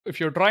If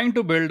you're trying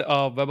to build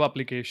a web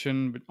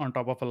application on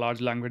top of a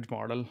large language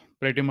model,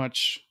 pretty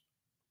much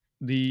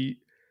the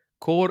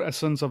core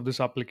essence of this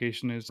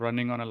application is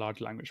running on a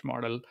large language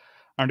model,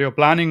 and you're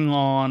planning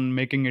on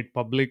making it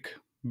public,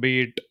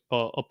 be it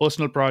a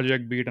personal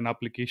project, be it an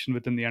application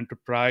within the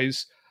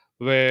enterprise,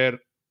 where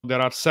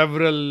there are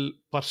several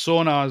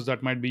personas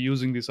that might be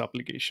using this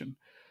application.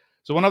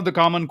 So, one of the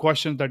common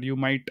questions that you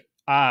might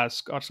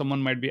ask, or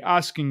someone might be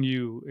asking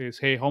you, is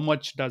hey, how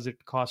much does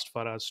it cost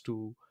for us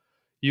to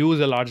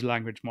use a large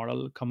language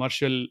model,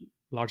 commercial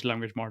large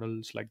language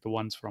models like the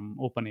ones from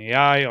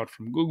OpenAI or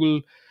from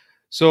Google?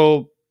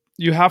 So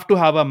you have to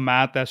have a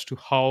math as to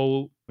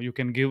how you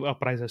can give a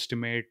price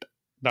estimate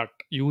that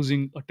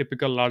using a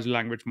typical large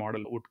language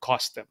model would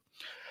cost them.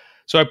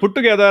 So I put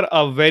together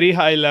a very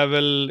high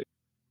level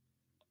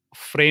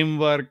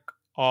framework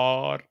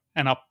or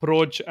an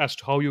approach as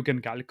to how you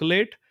can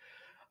calculate.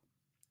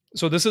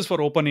 So this is for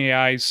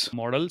OpenAI's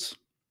models.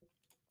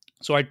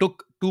 So I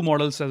took two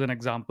models as an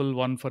example,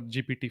 one for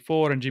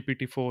GPT-4 and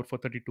GPT-4 for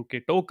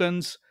 32K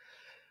tokens.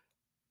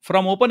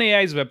 From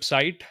OpenAI's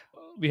website,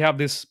 we have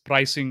this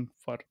pricing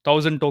for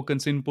 1,000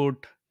 tokens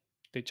input.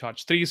 They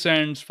charge 3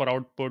 cents. For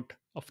output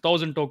of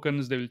 1,000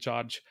 tokens, they will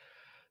charge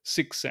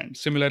 6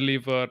 cents. Similarly,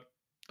 for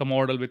the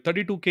model with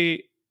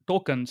 32K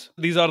tokens,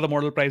 these are the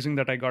model pricing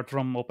that I got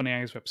from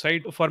OpenAI's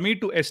website. For me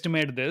to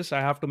estimate this,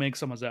 I have to make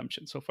some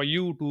assumptions. So for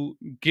you to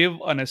give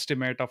an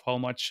estimate of how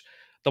much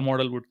the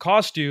model would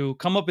cost you,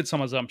 come up with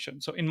some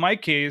assumptions. So in my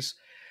case,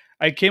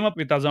 I came up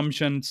with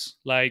assumptions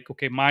like,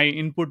 okay, my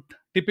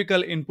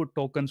typical input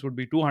tokens would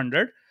be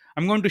 200.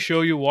 I'm going to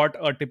show you what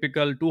a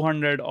typical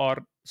 200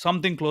 or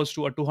something close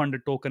to a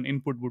 200 token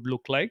input would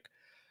look like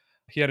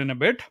here in a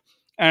bit.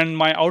 And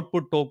my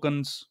output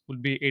tokens will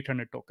be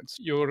 800 tokens.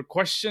 Your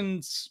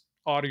questions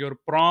or your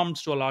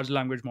prompts to a large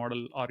language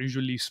model are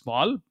usually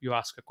small. You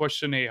ask a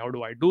question, hey, how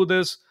do I do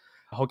this?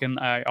 How can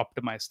I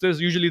optimize this?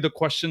 Usually the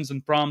questions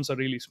and prompts are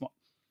really small,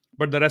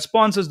 but the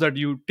responses that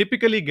you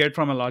typically get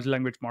from a large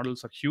language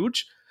models are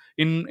huge.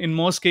 In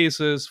most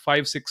cases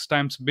 5-6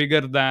 times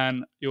bigger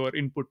than your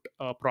input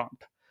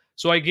prompt.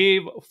 So I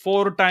gave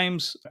 4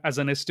 times as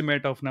an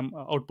estimate of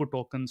output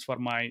tokens for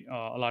my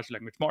large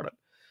language model.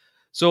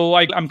 So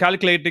I'm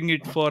calculating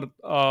it for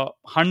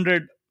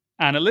 100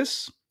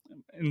 analysts.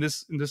 In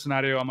this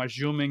scenario, I'm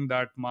assuming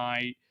that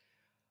my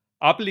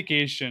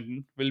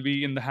application will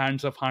be in the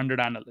hands of 100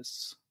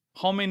 analysts.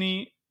 How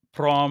many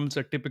prompts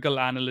a typical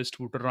analyst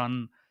would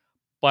run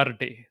per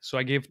day? So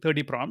I gave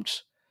 30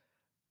 prompts.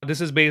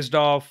 This is based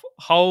off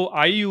how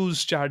I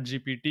use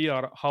ChatGPT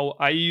or how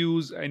I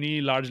use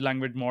any large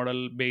language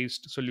model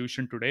based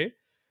solution today.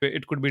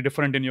 It could be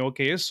different in your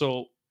case,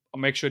 so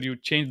make sure you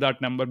change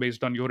that number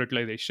based on your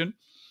utilization.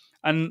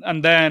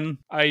 And then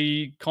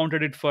I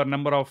counted it for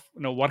number of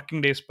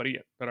working days per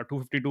year. There are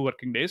 252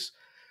 working days.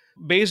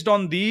 Based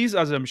on these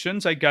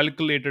assumptions, I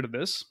calculated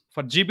this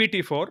for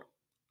GPT-4.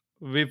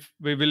 We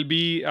will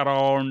be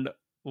around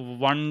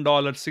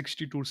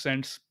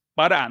 $1.62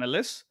 per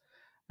analyst,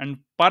 and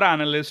per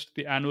analyst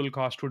the annual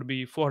cost would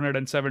be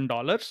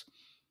 $407.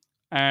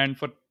 And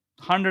for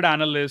 100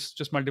 analysts,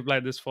 just multiply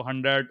this for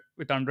 100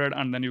 with 100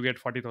 and then you get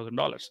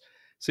 $40,000.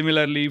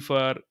 Similarly,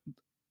 for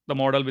the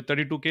model with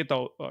 32K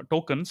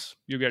tokens,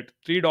 you get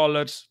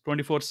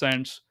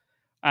 $3.24.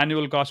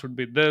 Annual cost would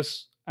be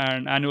this,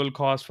 and annual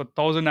cost for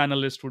 1,000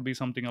 analysts would be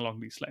something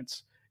along these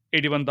lines,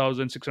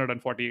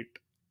 $81,648.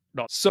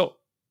 So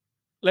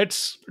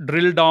let's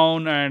drill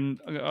down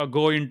and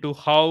go into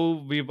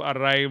how we've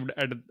arrived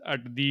at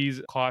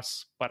these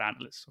costs per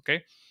analyst.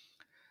 Okay.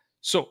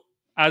 So,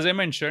 as I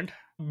mentioned,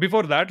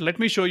 before that, let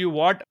me show you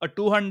what a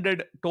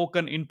 200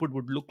 token input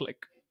would look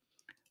like.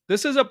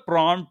 This is a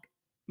prompt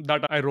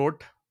that I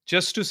wrote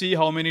just to see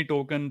how many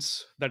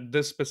tokens that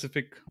this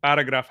specific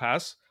paragraph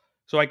has.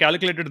 So I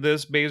calculated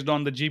this based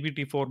on the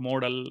GPT-4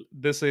 model.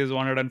 This is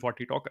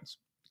 140 tokens.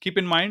 Keep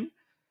in mind,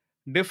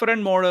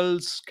 different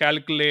models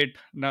calculate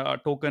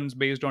tokens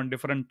based on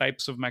different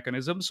types of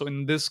mechanisms. So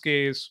in this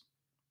case,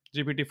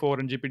 GPT-4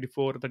 and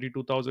GPT-4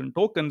 32,000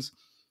 tokens,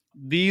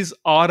 these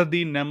are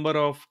the number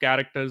of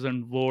characters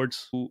and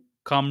words to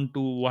come to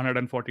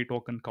 140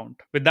 token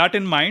count. With that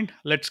in mind,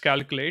 let's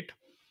calculate.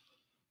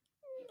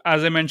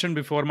 As I mentioned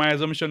before, my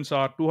assumptions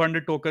are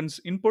 200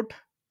 tokens input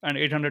and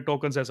 800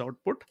 tokens as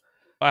output.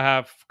 I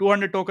have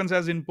 200 tokens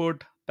as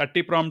input,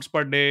 30 prompts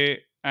per day,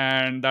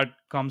 and that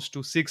comes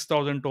to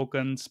 6,000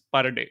 tokens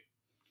per day.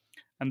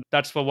 And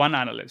that's for one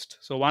analyst.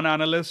 So one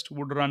analyst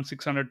would run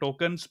 600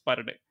 tokens per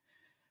day.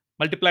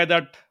 Multiply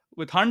that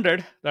with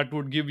 100, that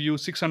would give you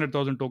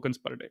 600,000 tokens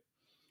per day.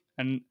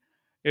 And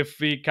if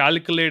we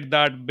calculate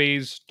that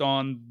based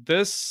on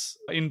this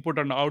input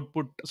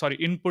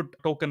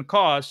token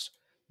cost,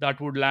 that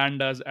would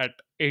land us at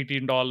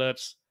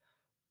 $18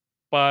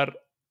 per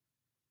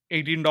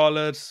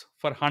 $18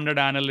 for 100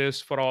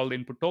 analysts for all the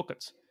input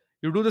tokens.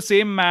 You do the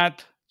same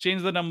math,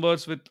 change the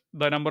numbers with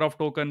the number of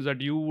tokens that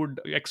you would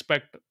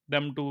expect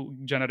them to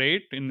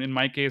generate. In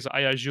my case, I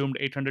assumed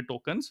 800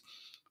 tokens.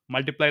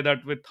 Multiply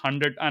that with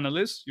 100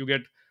 analysts, you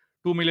get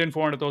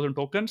 2,400,000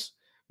 tokens,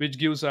 which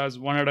gives us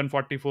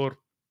 144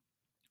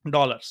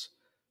 dollars.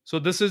 So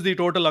this is the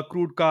total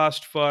accrued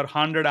cost for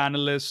 100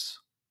 analysts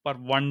per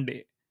 1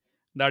 day.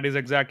 That is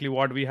exactly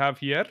what we have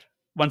here.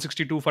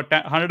 162 for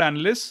 100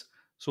 analysts.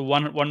 So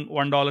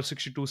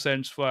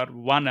 $1.62 for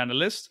one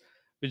analyst,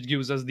 which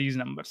gives us these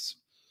numbers.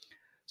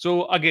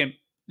 So again,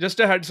 just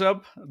a heads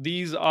up,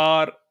 these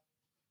are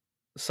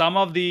some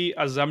of the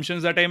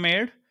assumptions that I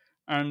made,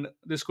 and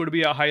this could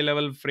be a high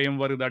level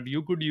framework that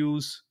you could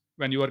use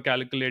when you are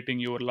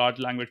calculating your large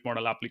language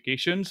model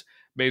applications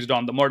based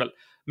on the model.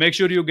 Make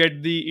sure you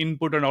get the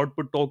input and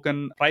output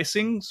token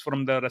pricings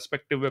from the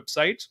respective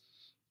websites,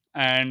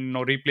 and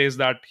replace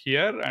that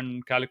here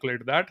and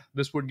calculate that.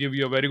 This would give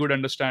you a very good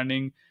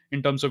understanding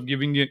in terms of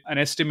giving you an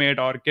estimate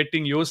or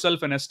getting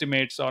yourself an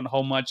estimates on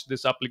how much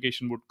this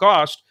application would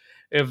cost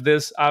if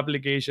this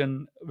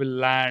application will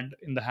land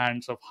in the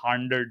hands of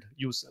 100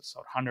 users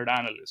or 100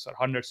 analysts or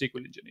 100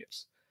 SQL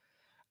engineers.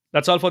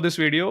 That's all for this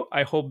video.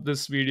 I hope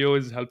this video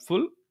is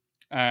helpful.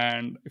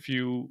 And if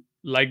you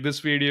like this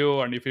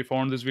video and if you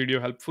found this video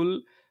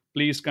helpful,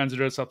 please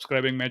consider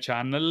subscribing my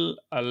channel.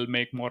 I'll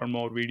make more and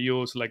more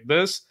videos like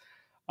this.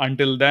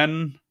 Until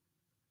then,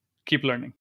 keep learning.